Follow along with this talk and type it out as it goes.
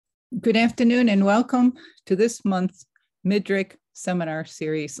Good afternoon and welcome to this month's MIDRC Seminar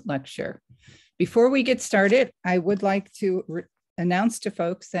Series lecture. Before we get started, I would like to announce to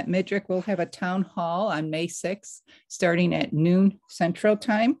folks that MIDRC will have a town hall on May 6th, starting at noon Central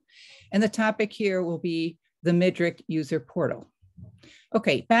Time. And the topic here will be the MIDRC user portal.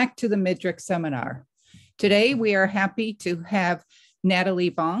 Okay, back to the MIDRC seminar. Today, we are happy to have Natalie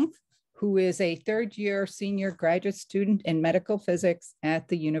Bong, who is a third-year senior graduate student in medical physics at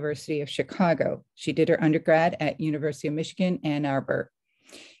the University of Chicago. She did her undergrad at University of Michigan, Ann Arbor.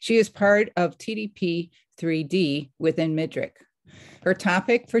 She is part of TDP 3D within MIDRC. Her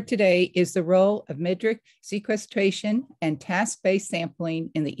topic for today is the role of MIDRC sequestration and task-based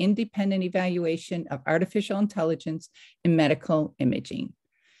sampling in the independent evaluation of artificial intelligence in medical imaging.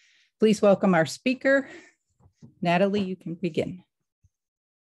 Please welcome our speaker. Natalie, you can begin.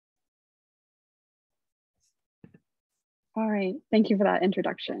 All right, thank you for that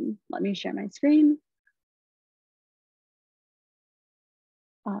introduction. Let me share my screen.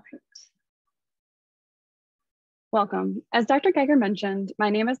 All right. Welcome. As Dr. Geiger mentioned, my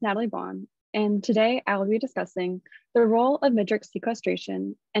name is Natalie Bond, and today I will be discussing the role of MIDRC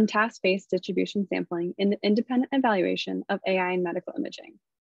sequestration and task-based distribution sampling in the independent evaluation of AI in medical imaging.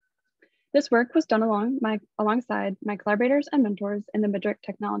 This work was done alongside my collaborators and mentors in the MIDRC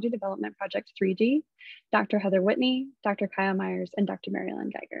Technology Development Project 3D, Dr. Heather Whitney, Dr. Kyle Myers, and Dr. Marilyn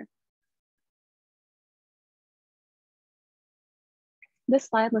Geiger. This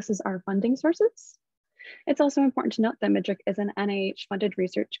slide lists our funding sources. It's also important to note that MIDRC is an NIH-funded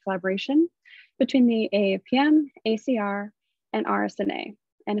research collaboration between the AAPM, ACR, and RSNA,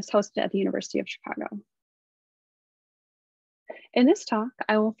 and is hosted at the University of Chicago. In this talk,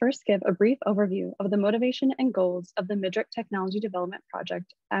 I will first give a brief overview of the motivation and goals of the MIDRC Technology Development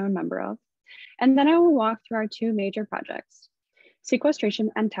Project I'm a member of, and then I will walk through our two major projects,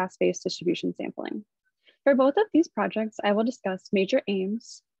 sequestration and task-based distribution sampling. For both of these projects, I will discuss major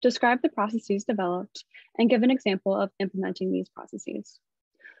aims, describe the processes developed, and give an example of implementing these processes.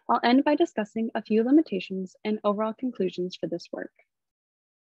 I'll end by discussing a few limitations and overall conclusions for this work.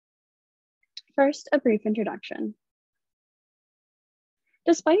 First, a brief introduction.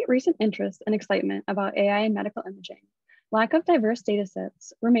 Despite recent interest and excitement about AI in medical imaging, lack of diverse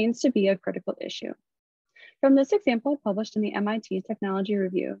datasets remains to be a critical issue. From this example published in the MIT Technology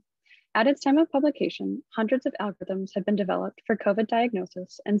Review, at its time of publication, hundreds of algorithms had been developed for COVID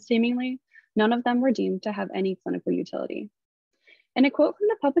diagnosis, and seemingly none of them were deemed to have any clinical utility. In a quote from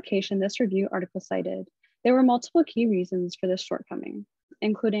the publication this review article cited, there were multiple key reasons for this shortcoming,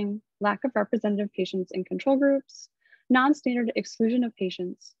 including lack of representative patients in control groups, non-standard exclusion of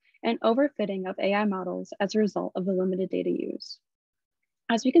patients, and overfitting of AI models as a result of the limited data used.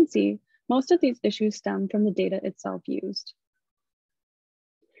 As we can see, most of these issues stem from the data itself used.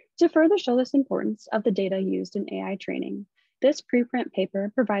 To further show this importance of the data used in AI training, this preprint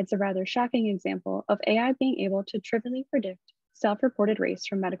paper provides a rather shocking example of AI being able to trivially predict self-reported race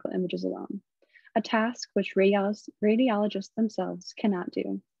from medical images alone, a task which radiologists themselves cannot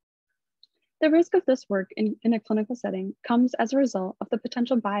do. The risk of this work in a clinical setting comes as a result of the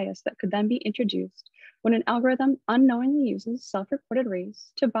potential bias that could then be introduced when an algorithm unknowingly uses self-reported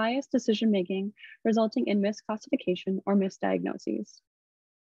race to bias decision-making, resulting in misclassification or misdiagnoses.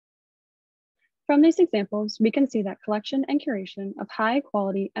 From these examples, we can see that collection and curation of high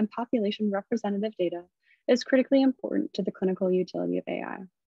quality and population representative data is critically important to the clinical utility of AI.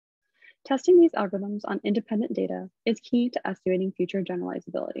 Testing these algorithms on independent data is key to estimating future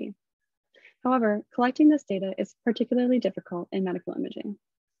generalizability. However, collecting this data is particularly difficult in medical imaging.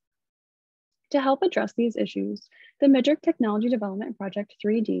 To help address these issues, the MIDRC Technology Development Project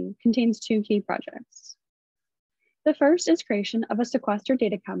 3D contains two key projects. The first is creation of a sequestered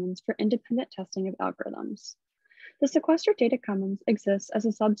data commons for independent testing of algorithms. The sequestered data commons exists as a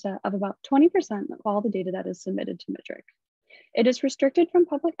subset of about 20% of all the data that is submitted to MIDRC. It is restricted from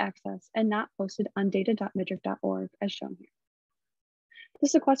public access and not posted on data.midrc.org as shown here. The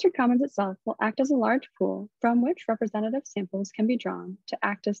sequestered commons itself will act as a large pool from which representative samples can be drawn to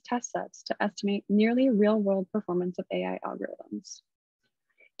act as test sets to estimate nearly real-world performance of AI algorithms.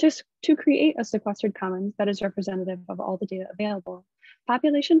 To create a sequestered commons that is representative of all the data available,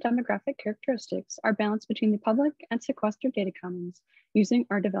 population demographic characteristics are balanced between the public and sequestered data commons using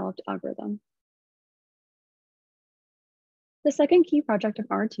our developed algorithm. The second key project of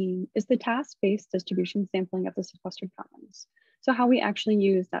our team is the task-based distribution sampling of the sequestered commons. So how we actually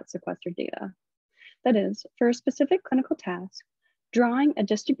use that sequestered data. That is, for a specific clinical task, drawing a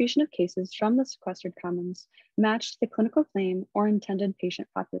distribution of cases from the sequestered commons matched the clinical claim or intended patient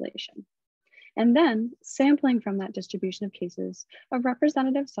population. and then sampling from that distribution of cases a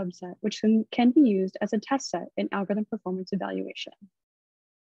representative subset which can be used as a test set in algorithm performance evaluation.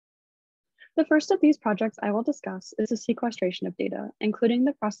 The first of these projects I will discuss is the sequestration of data, including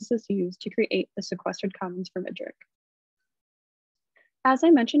the processes used to create the sequestered commons for MIDRC. As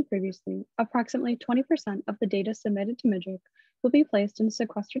I mentioned previously, approximately 20% of the data submitted to MIDRC will be placed in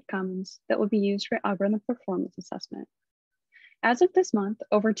sequestered commons that will be used for algorithm performance assessment. As of this month,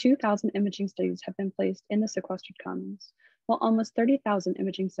 over 2,000 imaging studies have been placed in the sequestered commons, while almost 30,000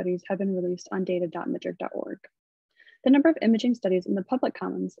 imaging studies have been released on data.midrc.org. The number of imaging studies in the public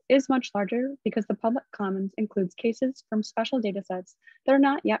commons is much larger because the public commons includes cases from special datasets that are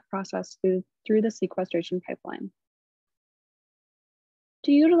not yet processed through the sequestration pipeline.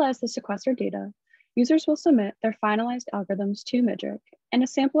 To utilize the sequestered data, users will submit their finalized algorithms to MIDRC, and a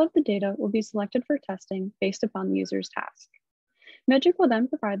sample of the data will be selected for testing based upon the user's task. MIDRC will then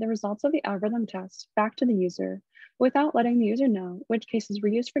provide the results of the algorithm test back to the user without letting the user know which cases were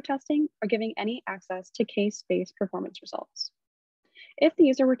used for testing or giving any access to case-based performance results. If the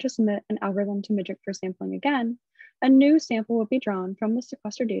user were to submit an algorithm to MIDRC for sampling again, a new sample will be drawn from the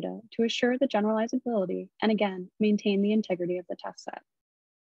sequestered data to assure the generalizability and again, maintain the integrity of the test set.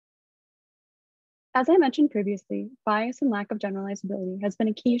 As I mentioned previously, bias and lack of generalizability has been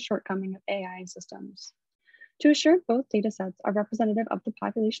a key shortcoming of AI systems. To assure both datasets are representative of the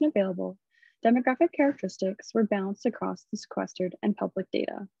population available, demographic characteristics were balanced across the sequestered and public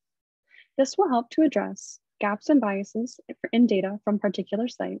data. This will help to address gaps and biases in data from particular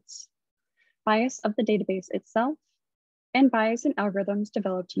sites, bias of the database itself, and bias in algorithms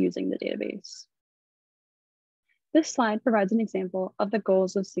developed using the database. This slide provides an example of the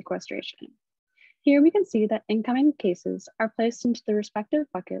goals of sequestration. Here we can see that incoming cases are placed into the respective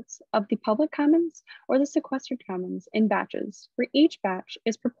buckets of the public commons or the sequestered commons in batches, where each batch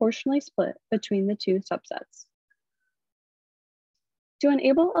is proportionally split between the two subsets. To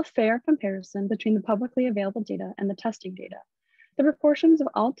enable a fair comparison between the publicly available data and the testing data, the proportions of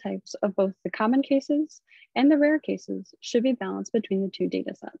all types of both the common cases and the rare cases should be balanced between the two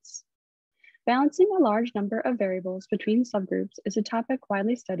datasets. Balancing a large number of variables between subgroups is a topic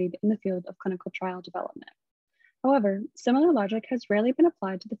widely studied in the field of clinical trial development. However, similar logic has rarely been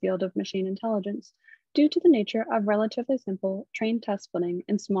applied to the field of machine intelligence due to the nature of relatively simple trained test splitting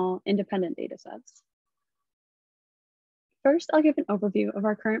in small independent datasets. First, I'll give an overview of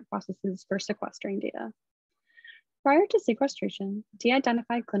our current processes for sequestering data. Prior to sequestration,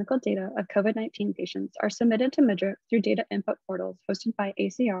 de-identified clinical data of COVID-19 patients are submitted to MIDRC through data input portals hosted by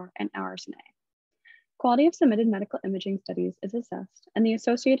ACR and RSNA. Quality of submitted medical imaging studies is assessed, and the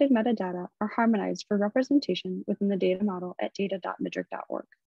associated metadata are harmonized for representation within the data model at data.midrc.org.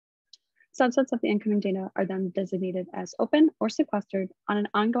 Subsets of the incoming data are then designated as open or sequestered on an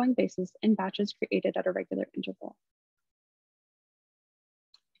ongoing basis in batches created at a regular interval.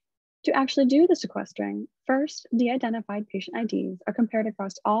 To actually do the sequestering, first, de-identified patient IDs are compared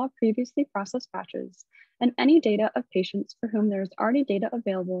across all previously processed batches, and any data of patients for whom there is already data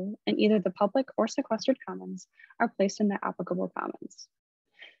available in either the public or sequestered commons are placed in the applicable commons.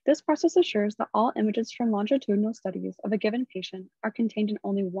 This process assures that all images from longitudinal studies of a given patient are contained in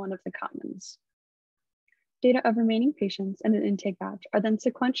only one of the commons. Data of remaining patients in an intake batch are then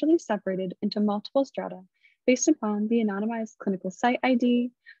sequentially separated into multiple strata based upon the anonymized clinical site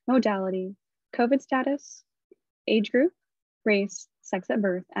ID, modality, COVID status, age group, race, sex at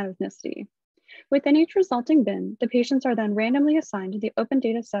birth, and ethnicity. Within each resulting bin, the patients are then randomly assigned to the open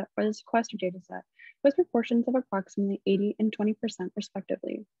data set or the sequestered data set with proportions of approximately 80 and 20%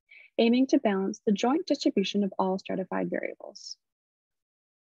 respectively, aiming to balance the joint distribution of all stratified variables.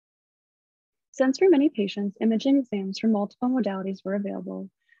 Since for many patients, imaging exams for multiple modalities were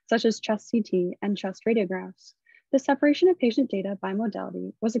available, such as chest CT and chest radiographs, the separation of patient data by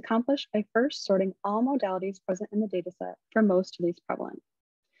modality was accomplished by first sorting all modalities present in the dataset from most to least prevalent.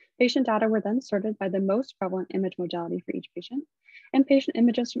 Patient data were then sorted by the most prevalent image modality for each patient, and patient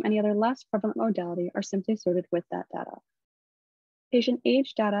images from any other less prevalent modality are simply sorted with that data. Patient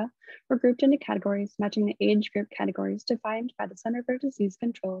age data were grouped into categories matching the age group categories defined by the Center for Disease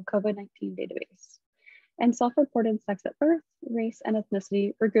Control COVID-19 database. And self-reported sex at birth, race, and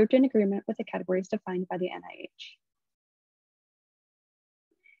ethnicity were grouped in agreement with the categories defined by the NIH.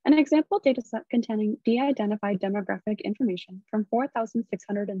 An example dataset containing de-identified demographic information from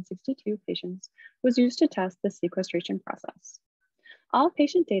 4,662 patients was used to test the sequestration process. All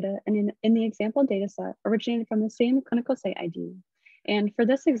patient data in the example dataset originated from the same clinical site ID, and for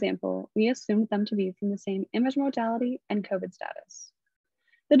this example, we assumed them to be from the same image modality and COVID status.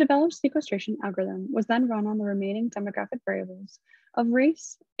 The developed sequestration algorithm was then run on the remaining demographic variables of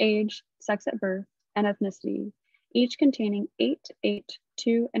race, age, sex at birth, and ethnicity, each containing 8,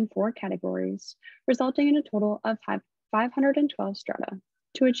 2, and 4 categories, resulting in a total of 512 strata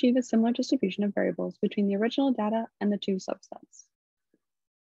to achieve a similar distribution of variables between the original data and the 2 subsets.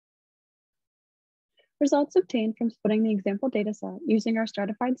 Results obtained from splitting the example dataset using our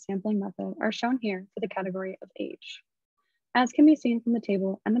stratified sampling method are shown here for the category of age. As can be seen from the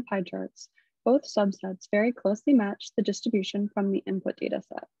table and the pie charts, both subsets very closely match the distribution from the input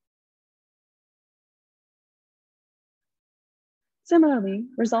dataset. Similarly,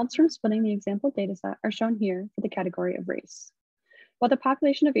 results from splitting the example dataset are shown here for the category of race. While the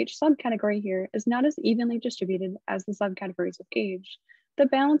population of each subcategory here is not as evenly distributed as the subcategories of age, the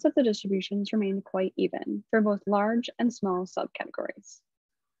balance of the distributions remain quite even for both large and small subcategories.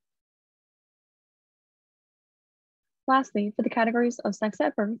 Lastly, for the categories of sex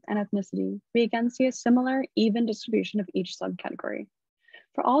at birth and ethnicity, we again see a similar even distribution of each subcategory.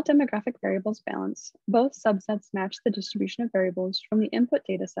 For all demographic variables balance, both subsets match the distribution of variables from the input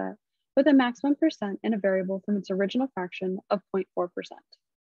dataset with a maximum percent in a variable from its original fraction of 0.4%.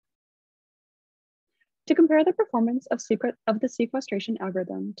 To compare the performance of the sequestration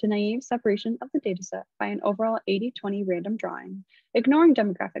algorithm to naive separation of the dataset by an overall 80-20 random drawing, ignoring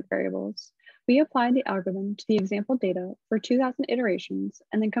demographic variables, we applied the algorithm to the example data for 2,000 iterations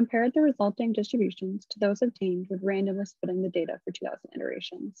and then compared the resulting distributions to those obtained with randomly splitting the data for 2,000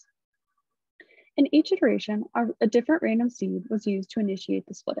 iterations. In each iteration, a different random seed was used to initiate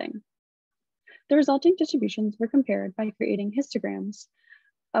the splitting. The resulting distributions were compared by creating histograms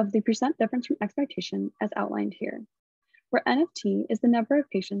of the percent difference from expectation as outlined here, where NFT is the number of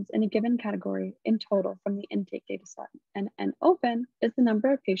patients in a given category in total from the intake dataset, and N-open is the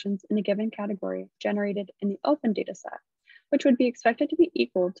number of patients in a given category generated in the open dataset, which would be expected to be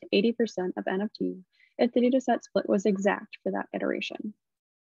equal to 80% of NFT if the dataset split was exact for that iteration.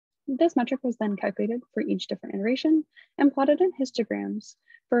 This metric was then calculated for each different iteration and plotted in histograms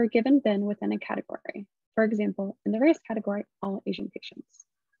for a given bin within a category. For example, in the race category, all Asian patients.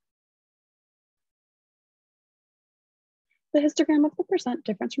 The histogram of the percent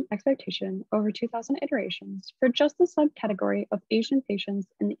difference from expectation over 2,000 iterations for just the subcategory of Asian patients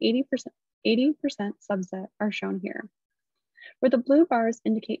in the 80% subset are shown here, where the blue bars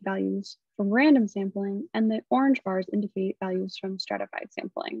indicate values from random sampling and the orange bars indicate values from stratified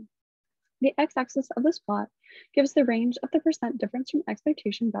sampling. The x-axis of this plot gives the range of the percent difference from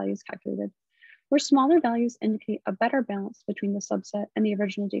expectation values calculated, where smaller values indicate a better balance between the subset and the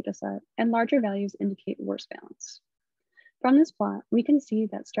original dataset, and larger values indicate worse balance. From this plot, we can see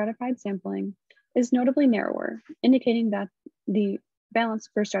that stratified sampling is notably narrower, indicating that the balance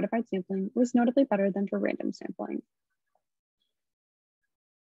for stratified sampling was notably better than for random sampling.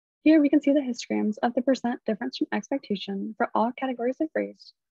 Here we can see the histograms of the percent difference from expectation for all categories of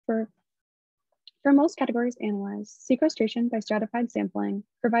race. For most categories analyzed, sequestration by stratified sampling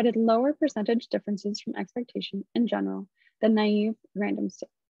provided lower percentage differences from expectation in general than naive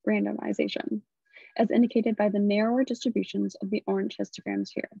randomization, as indicated by the narrower distributions of the orange histograms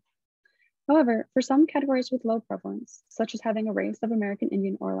here. However, for some categories with low prevalence, such as having a race of American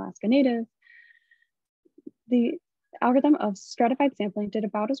Indian or Alaska Native, the algorithm of stratified sampling did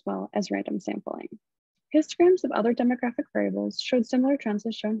about as well as random sampling. Histograms of other demographic variables showed similar trends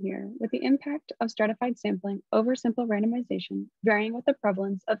as shown here, with the impact of stratified sampling over simple randomization varying with the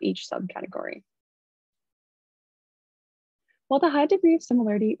prevalence of each subcategory. While the high degree of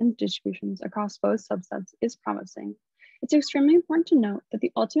similarity in distributions across both subsets is promising, it's extremely important to note that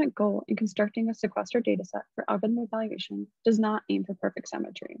the ultimate goal in constructing a sequestered dataset for algorithm evaluation does not aim for perfect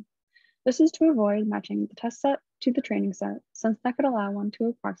symmetry. This is to avoid matching the test set to the training set, since that could allow one to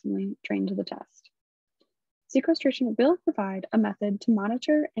approximately train to the test. Sequestration will provide a method to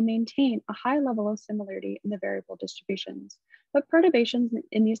monitor and maintain a high level of similarity in the variable distributions, but perturbations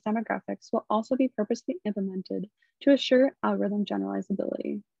in these demographics will also be purposely implemented to assure algorithm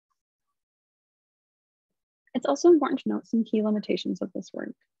generalizability. It's also important to note some key limitations of this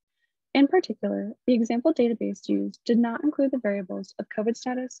work. In particular, the example database used did not include the variables of COVID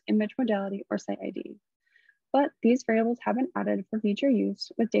status, image modality, or site ID, but these variables have been added for future use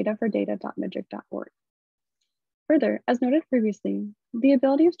with data for data.midrc.org. Further, as noted previously, the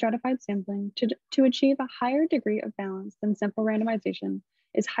ability of stratified sampling to achieve a higher degree of balance than simple randomization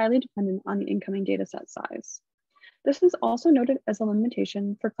is highly dependent on the incoming dataset size. This is also noted as a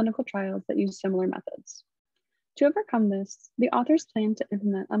limitation for clinical trials that use similar methods. To overcome this, the authors plan to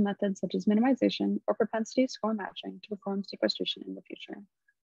implement a method such as minimization or propensity score matching to perform sequestration in the future.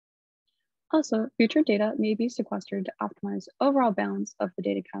 Also, future data may be sequestered to optimize overall balance of the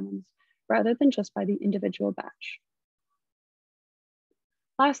data commons rather than just by the individual batch.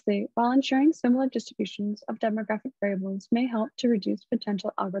 Lastly, while ensuring similar distributions of demographic variables may help to reduce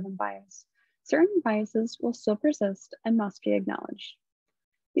potential algorithm bias, certain biases will still persist and must be acknowledged.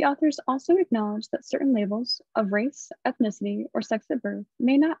 The authors also acknowledge that certain labels of race, ethnicity, or sex at birth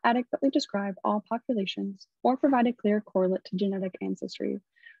may not adequately describe all populations or provide a clear correlate to genetic ancestry,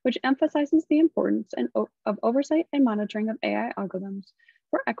 which emphasizes the importance of oversight and monitoring of AI algorithms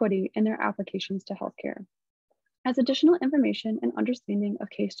for equity in their applications to healthcare. As additional information and understanding of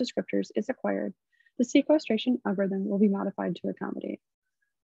case descriptors is acquired, the sequestration algorithm will be modified to accommodate.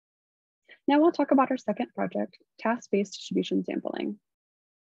 Now we'll talk about our second project, task-based distribution sampling.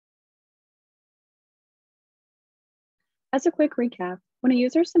 As a quick recap, when a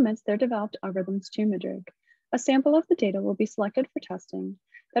user submits their developed algorithms to MIDRC, a sample of the data will be selected for testing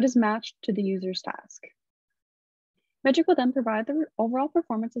that is matched to the user's task. MIDRC will then provide the overall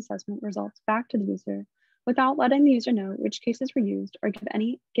performance assessment results back to the user without letting the user know which cases were used or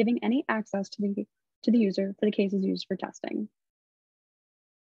giving any access to the user for the cases used for testing.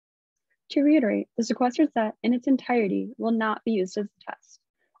 To reiterate, the sequestered set in its entirety will not be used as a test.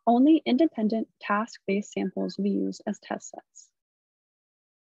 Only independent task-based samples will be used as test sets.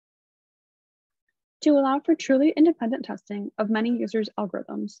 To allow for truly independent testing of many users'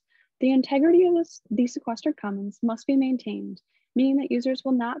 algorithms, the integrity of the sequestered commons must be maintained, meaning that users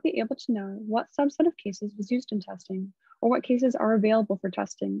will not be able to know what subset of cases was used in testing or what cases are available for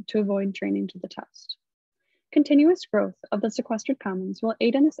testing to avoid training to the test. Continuous growth of the sequestered commons will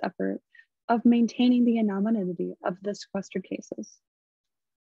aid in this effort of maintaining the anonymity of the sequestered cases.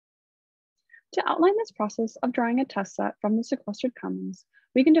 To outline this process of drawing a test set from the sequestered commons,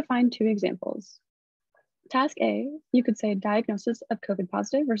 we can define two examples. Task A, you could say diagnosis of COVID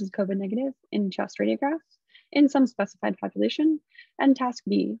positive versus COVID negative in chest radiographs in some specified population, and task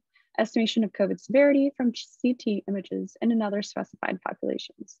B, estimation of COVID severity from CT images in another specified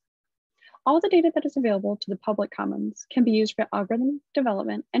populations. All the data that is available to the public commons can be used for algorithm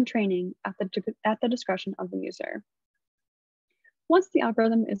development and training at the discretion of the user. Once the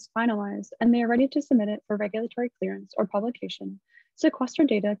algorithm is finalized and they are ready to submit it for regulatory clearance or publication, sequestered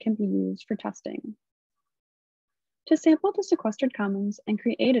data can be used for testing. To sample the sequestered commons and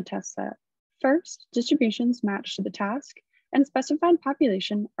create a test set, first, distributions matched to the task and specified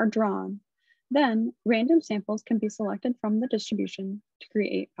population are drawn. Then, random samples can be selected from the distribution to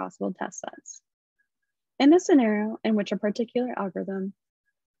create possible test sets. In the scenario in which a particular algorithm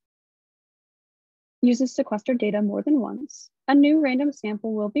uses sequestered data more than once, a new random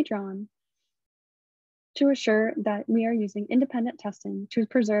sample will be drawn to assure that we are using independent testing to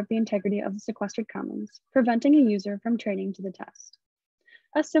preserve the integrity of the sequestered commons, preventing a user from training to the test.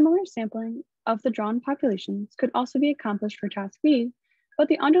 A similar sampling of the drawn populations could also be accomplished for task B, but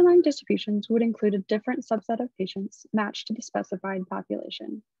the underlying distributions would include a different subset of patients matched to the specified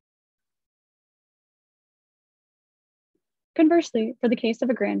population. Conversely, for the case of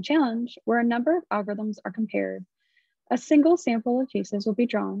a grand challenge, where a number of algorithms are compared, a single sample of cases will be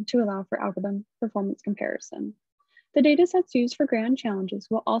drawn to allow for algorithm performance comparison. The datasets used for grand challenges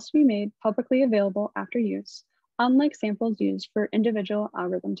will also be made publicly available after use, unlike samples used for individual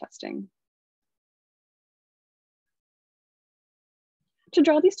algorithm testing. To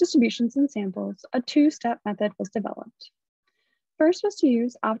draw these distributions in samples, a two-step method was developed. First was to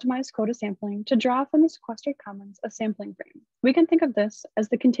use optimized quota sampling to draw from the sequestered commons a sampling frame. We can think of this as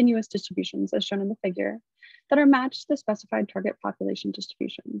the continuous distributions as shown in the figure that are matched to the specified target population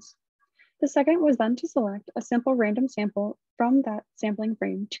distributions. The second was then to select a simple random sample from that sampling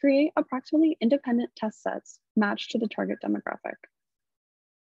frame to create approximately independent test sets matched to the target demographic.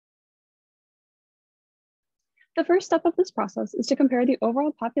 The first step of this process is to compare the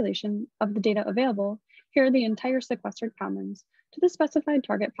overall population of the data available, here the entire sequestered commons, to the specified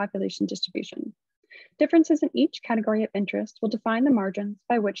target population distribution. Differences in each category of interest will define the margins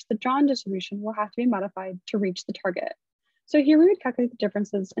by which the drawn distribution will have to be modified to reach the target. So here we would calculate the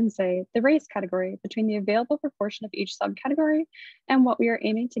differences in, say, the race category between the available proportion of each subcategory and what we are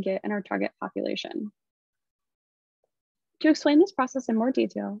aiming to get in our target population. To explain this process in more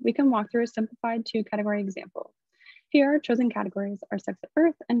detail, we can walk through a simplified two-category example. Here, our chosen categories are sex at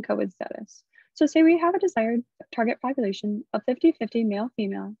birth and COVID status. So say we have a desired target population of 50-50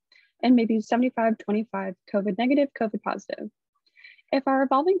 male-female, and maybe 75-25 COVID negative, COVID positive. If our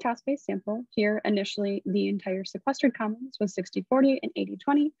evolving task-based sample, here initially the entire sequestered commons was 60-40 and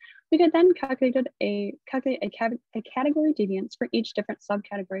 80-20, we could then calculate a category deviance for each different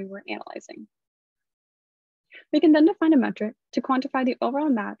subcategory we're analyzing. We can then define a metric to quantify the overall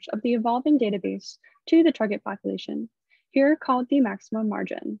match of the evolving database to the target population, here called the maximum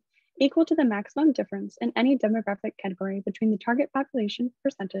margin, equal to the maximum difference in any demographic category between the target population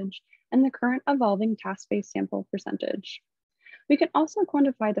percentage and the current evolving task-based sample percentage. We can also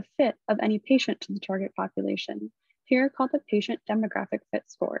quantify the fit of any patient to the target population, here called the patient demographic fit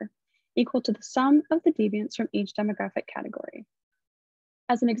score, equal to the sum of the deviance from each demographic category.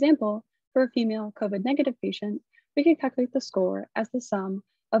 As an example, for a female COVID negative patient, we can calculate the score as the sum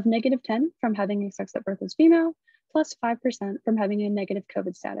of -10 from having a sex at birth as female, plus 5% from having a negative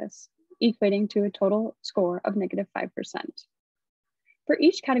COVID status, equating to a total score of -5%. For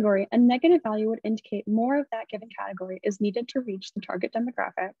each category, a negative value would indicate more of that given category is needed to reach the target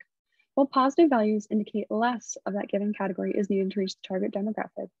demographic, while positive values indicate less of that given category is needed to reach the target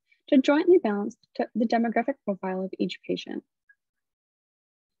demographic to jointly balance the demographic profile of each patient.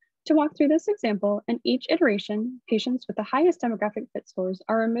 To walk through this example, in each iteration, patients with the highest demographic fit scores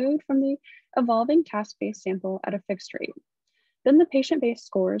are removed from the evolving task-based sample at a fixed rate. Then the patient-based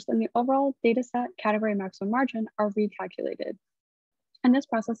scores and the overall dataset category maximum margin are recalculated. And this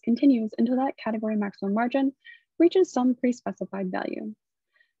process continues until that category maximum margin reaches some pre-specified value.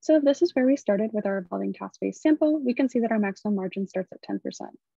 So if this is where we started with our evolving task-based sample, we can see that our maximum margin starts at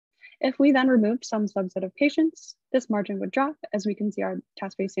 10%. If we then removed some subset of patients, this margin would drop as we can see our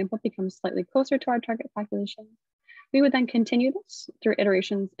task-based sample becomes slightly closer to our target population. We would then continue this through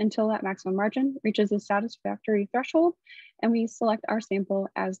iterations until that maximum margin reaches a satisfactory threshold, and we select our sample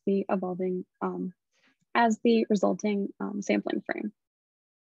as the evolving, as the resulting sampling frame.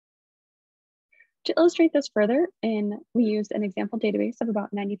 To illustrate this further, we used an example database of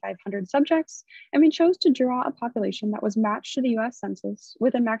about 9,500 subjects, and we chose to draw a population that was matched to the US Census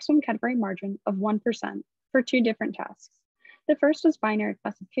with a maximum category margin of 1% for two different tasks. The first was binary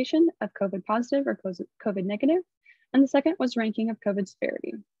classification of COVID positive or COVID negative, and the second was ranking of COVID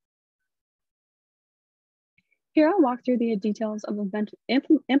severity. Here I'll walk through the details of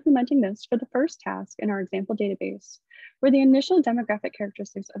implementing this for the first task in our example database, where the initial demographic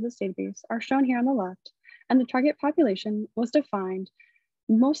characteristics of this database are shown here on the left, and the target population was defined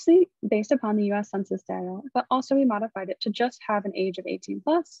mostly based upon the US Census data, but also we modified it to just have an age of 18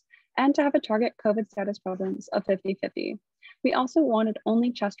 plus and to have a target COVID status prevalence of 50-50. We also wanted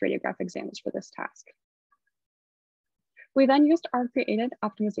only chest radiograph exams for this task. We then used our created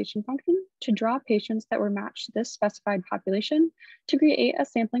optimization function to draw patients that were matched to this specified population to create a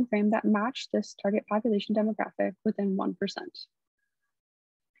sampling frame that matched this target population demographic within 1%.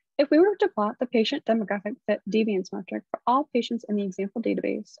 If we were to plot the patient demographic fit deviance metric for all patients in the example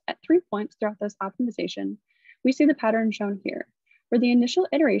database at 3 points throughout this optimization, we see the pattern shown here, where the initial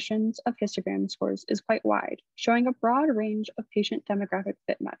iterations of histogram scores is quite wide, showing a broad range of patient demographic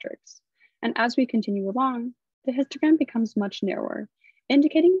fit metrics. And as we continue along, the histogram becomes much narrower,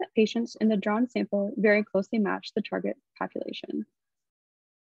 indicating that patients in the drawn sample very closely match the target population.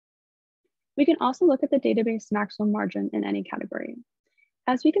 We can also look at the database maximum margin in any category.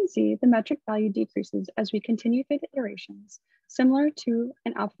 As we can see, the metric value decreases as we continue through the iterations, similar to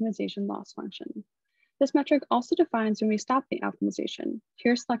an optimization loss function. This metric also defines when we stop the optimization,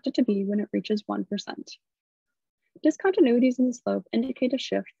 here selected to be when it reaches 1%. Discontinuities in the slope indicate a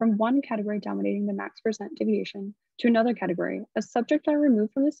shift from one category dominating the max percent deviation to another category as subjects are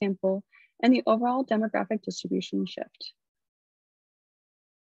removed from the sample and the overall demographic distribution shift.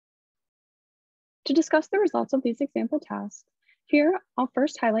 To discuss the results of these example tasks, here I'll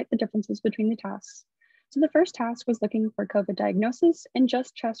first highlight the differences between the tasks. So the first task was looking for COVID diagnosis and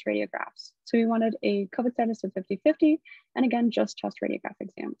just chest radiographs. So we wanted a COVID status of 50-50 and again, just chest radiograph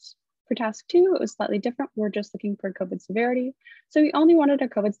exams. For task 2, it was slightly different. We're just looking for COVID severity. So we only wanted a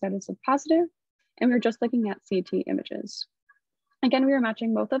COVID status of positive, and we were just looking at CT images. Again, we were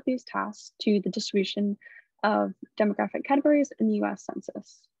matching both of these tasks to the distribution of demographic categories in the US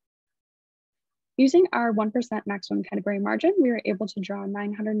Census. Using our 1% maximum category margin, we were able to draw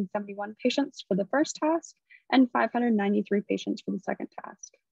 971 patients for the first task and 593 patients for the second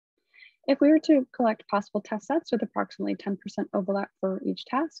task. If we were to collect possible test sets with approximately 10% overlap for each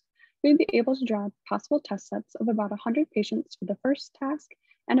task, we'd be able to draw possible test sets of about 100 patients for the first task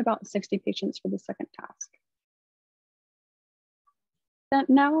and about 60 patients for the second task.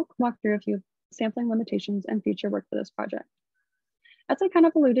 Now I'll walk through a few sampling limitations and future work for this project. As I kind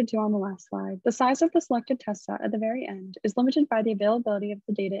of alluded to on the last slide, the size of the selected test set at the very end is limited by the availability of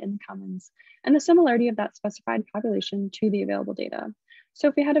the data in the commons and the similarity of that specified population to the available data. So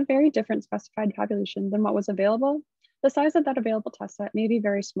if we had a very different specified population than what was available, the size of that available test set may be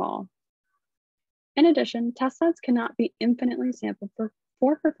very small. In addition, test sets cannot be infinitely sampled for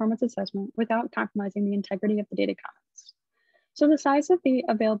performance assessment without compromising the integrity of the data commons. So the size of the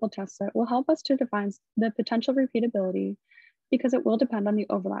available test set will help us to define the potential repeatability because it will depend on the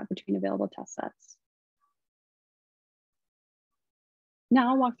overlap between available test sets. Now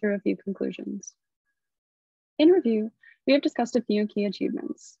I'll walk through a few conclusions. In review, we have discussed a few key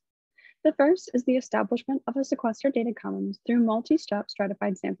achievements. The first is the establishment of a sequestered data commons through multi-step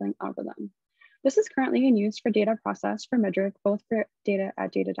stratified sampling algorithm. This is currently in use for data processed for MIDRC, both for data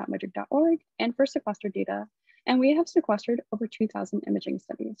at data.midrc.org and for sequestered data, and we have sequestered over 2,000 imaging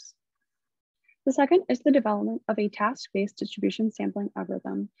studies. The second is the development of a task-based distribution sampling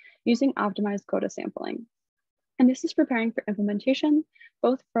algorithm using optimized quota sampling. And this is preparing for implementation,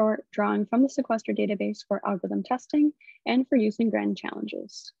 both for drawing from the sequestered database for algorithm testing and for use in grand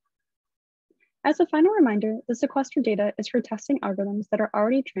challenges. As a final reminder, the sequestered data is for testing algorithms that are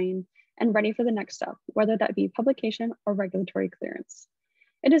already trained and ready for the next step, whether that be publication or regulatory clearance.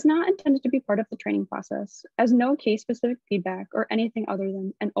 It is not intended to be part of the training process, as no case-specific feedback or anything other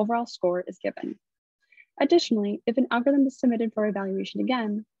than an overall score is given. Additionally, if an algorithm is submitted for evaluation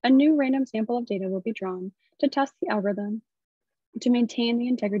again, a new random sample of data will be drawn to test the algorithm to maintain the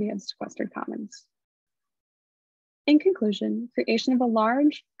integrity of the sequestered commons. In conclusion, creation of a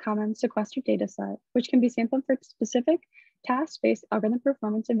large common sequestered data set, which can be sampled for specific task-based algorithm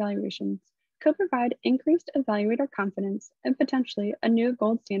performance evaluations, could provide increased evaluator confidence and potentially a new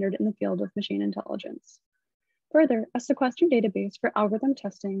gold standard in the field of machine intelligence. Further, a sequestered database for algorithm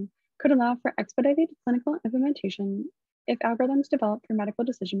testing could allow for expedited clinical implementation if algorithms developed for medical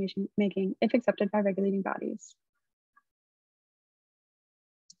decision-making if accepted by regulating bodies.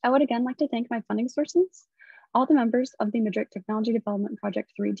 I would again like to thank my funding sources, all the members of the MIDRC Technology Development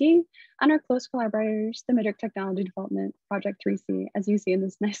Project 3D, and our close collaborators, the MIDRC Technology Development Project 3C, as you see in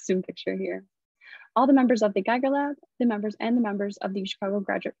this nice Zoom picture here. All the members of the Geiger Lab, the members of the Chicago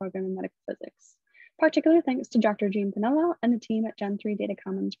Graduate Program in Medical Physics. Particular thanks to Dr. Jean Pinello and the team at Gen 3 Data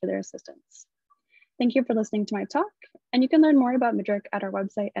Commons for their assistance. Thank you for listening to my talk, and you can learn more about MIDRC at our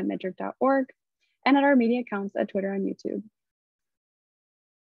website at midrc.org and at our media accounts at Twitter and YouTube.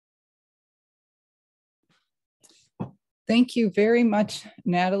 Thank you very much,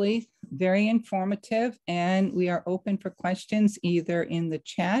 Natalie. Very informative, and we are open for questions either in the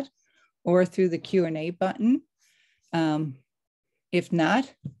chat or through the Q&A button. If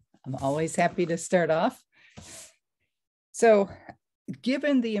not, I'm always happy to start off. So,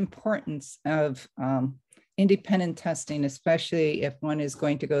 given the importance of independent testing, especially if one is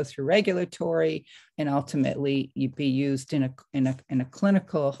going to go through regulatory and ultimately be used in a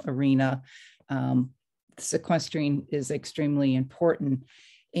clinical arena, sequestering is extremely important.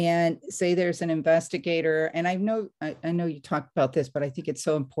 And say there's an investigator, and I know you talked about this, but I think it's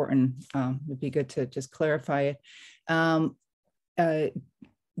so important. It'd be good to just clarify it.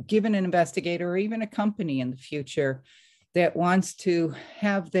 Given an investigator or even a company in the future that wants to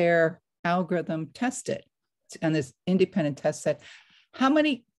have their algorithm tested on this independent test set,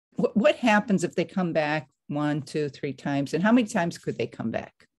 what happens if they come back 1, 2, 3 times, and how many times could they come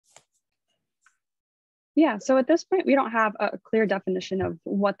back? Yeah, so at this point, we don't have a clear definition of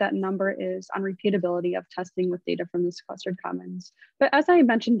what that number is on repeatability of testing with data from the sequestered commons. But as I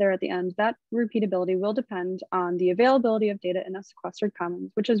mentioned there at the end, that repeatability will depend on the availability of data in a sequestered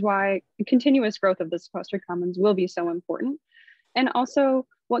commons, which is why the continuous growth of the sequestered commons will be so important. And also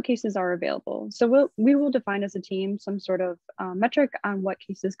what cases are available. So we will define as a team some sort of metric on what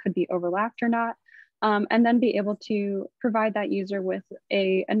cases could be overlapped or not, and then be able to provide that user with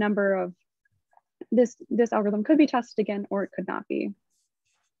a number of this algorithm could be tested again, or it could not be.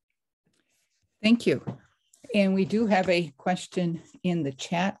 Thank you. And we do have a question in the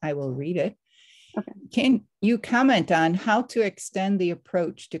chat. I will read it. Okay. Can you comment on how to extend the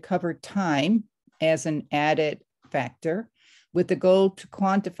approach to cover time as an added factor with the goal to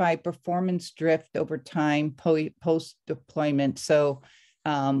quantify performance drift over time post-deployment? So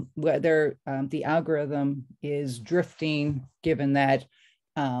whether the algorithm is drifting, given that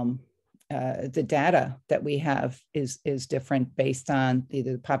the data that we have is different based on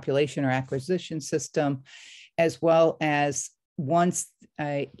either the population or acquisition system, as well as once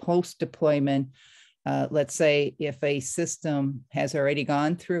a post-deployment, let's say if a system has already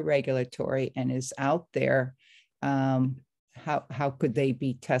gone through regulatory and is out there, how could they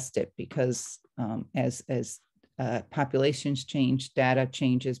be tested? Because as populations change, data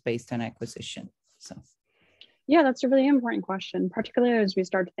changes based on acquisition. So. Yeah, that's a really important question, particularly as we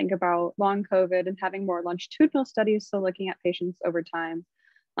start to think about long COVID and having more longitudinal studies, so looking at patients over time.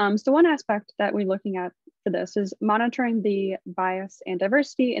 So one aspect that we're looking at for this is monitoring the bias and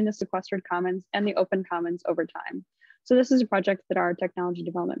diversity in the sequestered commons and the open commons over time. So this is a project that our technology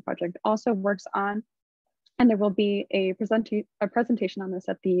development project also works on, and there will be a presentation on this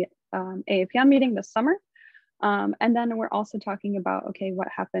at the AAPM meeting this summer. And then we're also talking about, okay, what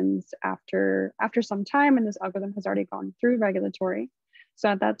happens after some time and this algorithm has already gone through regulatory. So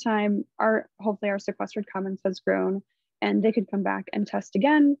at that time, hopefully our sequestered commons has grown and they could come back and test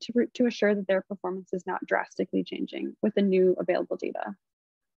again to assure that their performance is not drastically changing with the new available data.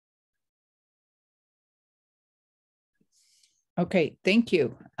 Okay, thank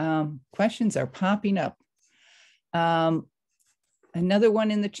you. Questions are popping up. Another one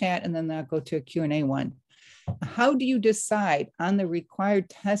in the chat, and then I'll go to a Q&A one. How do you decide on the required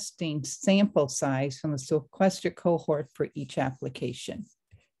testing sample size from the sequestered cohort for each application?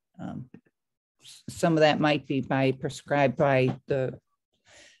 Some of that might be prescribed by the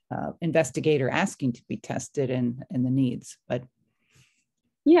investigator asking to be tested and the needs, but.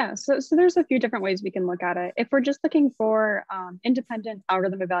 Yeah, so there's a few different ways we can look at it. If we're just looking for independent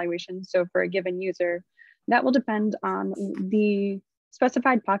algorithm evaluation, so for a given user, that will depend on the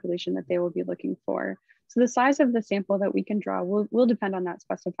specified population that they will be looking for. So the size of the sample that we can draw will depend on that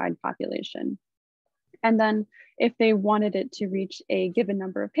specified population. And then if they wanted it to reach a given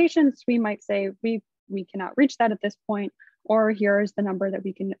number of patients, we might say we cannot reach that at this point, or here's the number that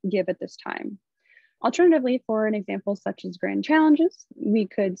we can give at this time. Alternatively, for an example such as grand challenges, we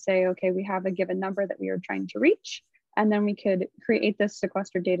could say, okay, we have a given number that we are trying to reach, and then we could create this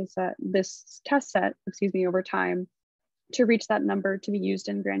sequestered data set, this test set, over time to reach that number to be used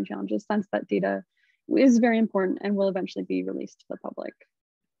in grand challenges, since that data is very important and will eventually be released to the public.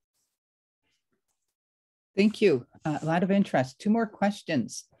 Thank you. A lot of interest. Two more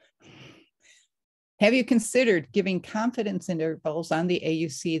questions. Have you considered giving confidence intervals on the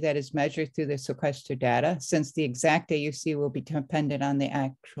AUC that is measured through the sequestered data, since the exact AUC will be dependent on the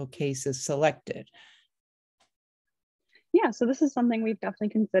actual cases selected? Yeah, so this is something we've definitely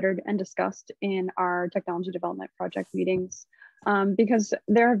considered and discussed in our technology development project meetings, because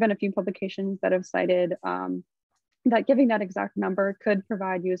there have been a few publications that have cited that giving that exact number could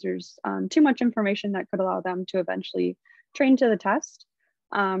provide users too much information that could allow them to eventually train to the test.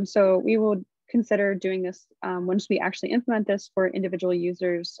 So we will consider doing this once we actually implement this for individual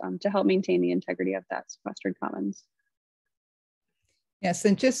users to help maintain the integrity of that sequestered commons. Yes,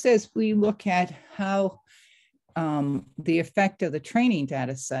 and just as we look at how the effect of the training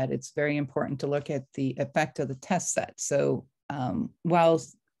data set, it's very important to look at the effect of the test set. So while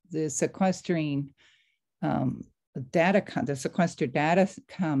the sequestering the sequestered data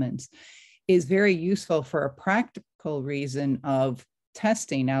commons is very useful for a practical reason of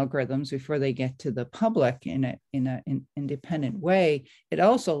testing algorithms before they get to the public in an independent way, it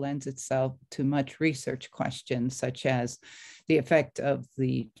also lends itself to much research questions, such as the effect of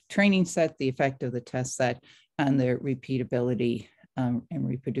the training set, the effect of the test set on the repeatability and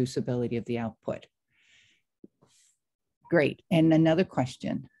reproducibility of the output. Great. And another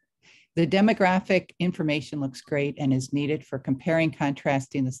question. The demographic information looks great and is needed for comparing,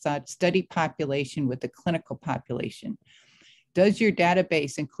 contrasting the study population with the clinical population. Does your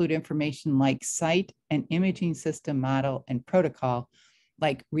database include information like site and imaging system model and protocol,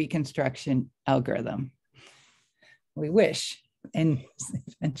 like reconstruction algorithm? We wish, and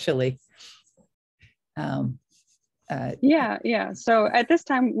eventually. Yeah. So at this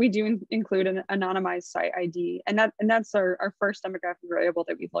time, we do include an anonymized site ID, and that's our first demographic variable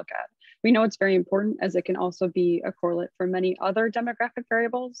that we look at. We know it's very important, as it can also be a correlate for many other demographic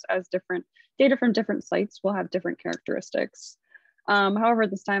variables, as different data from different sites will have different characteristics. However,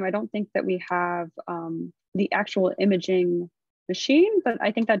 this time, I don't think that we have the actual imaging machine, but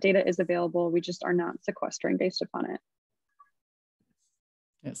I think that data is available. We just are not sequestering based upon it.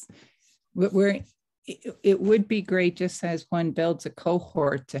 Yes, it would be great, just as one builds a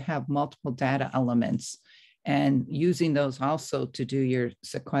cohort, to have multiple data elements and using those also to do your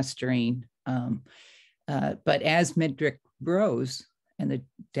sequestering. But as MIDRC grows and the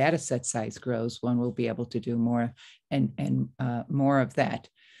data set size grows, one will be able to do more and more of that.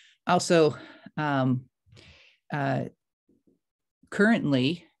 Also,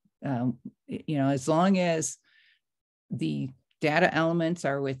 currently, as long as the data elements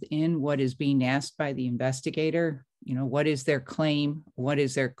are within what is being asked by the investigator, what is their claim, what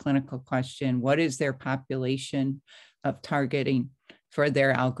is their clinical question, what is their population of targeting for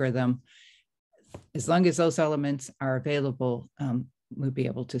their algorithm. As long as those elements are available, we'll be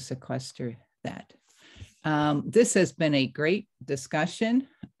able to sequester that. This has been a great discussion.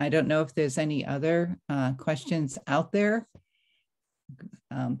 I don't know if there's any other questions out there.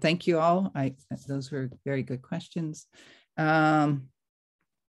 Thank you all. Those were very good questions. I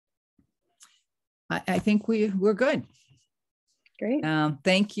think we're good. Great.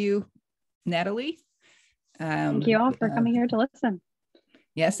 Thank you, Natalie. Thank you all for coming here to listen.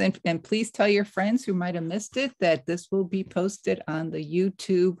 Yes, and please tell your friends who might have missed it that this will be posted on the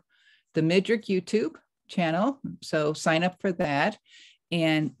YouTube, the MIDRC YouTube channel. So sign up for that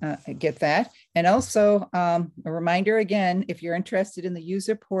and get that. And also a reminder again, if you're interested in the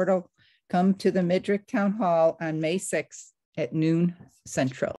user portal, come to the MIDRC Town Hall on May 6th at noon Central.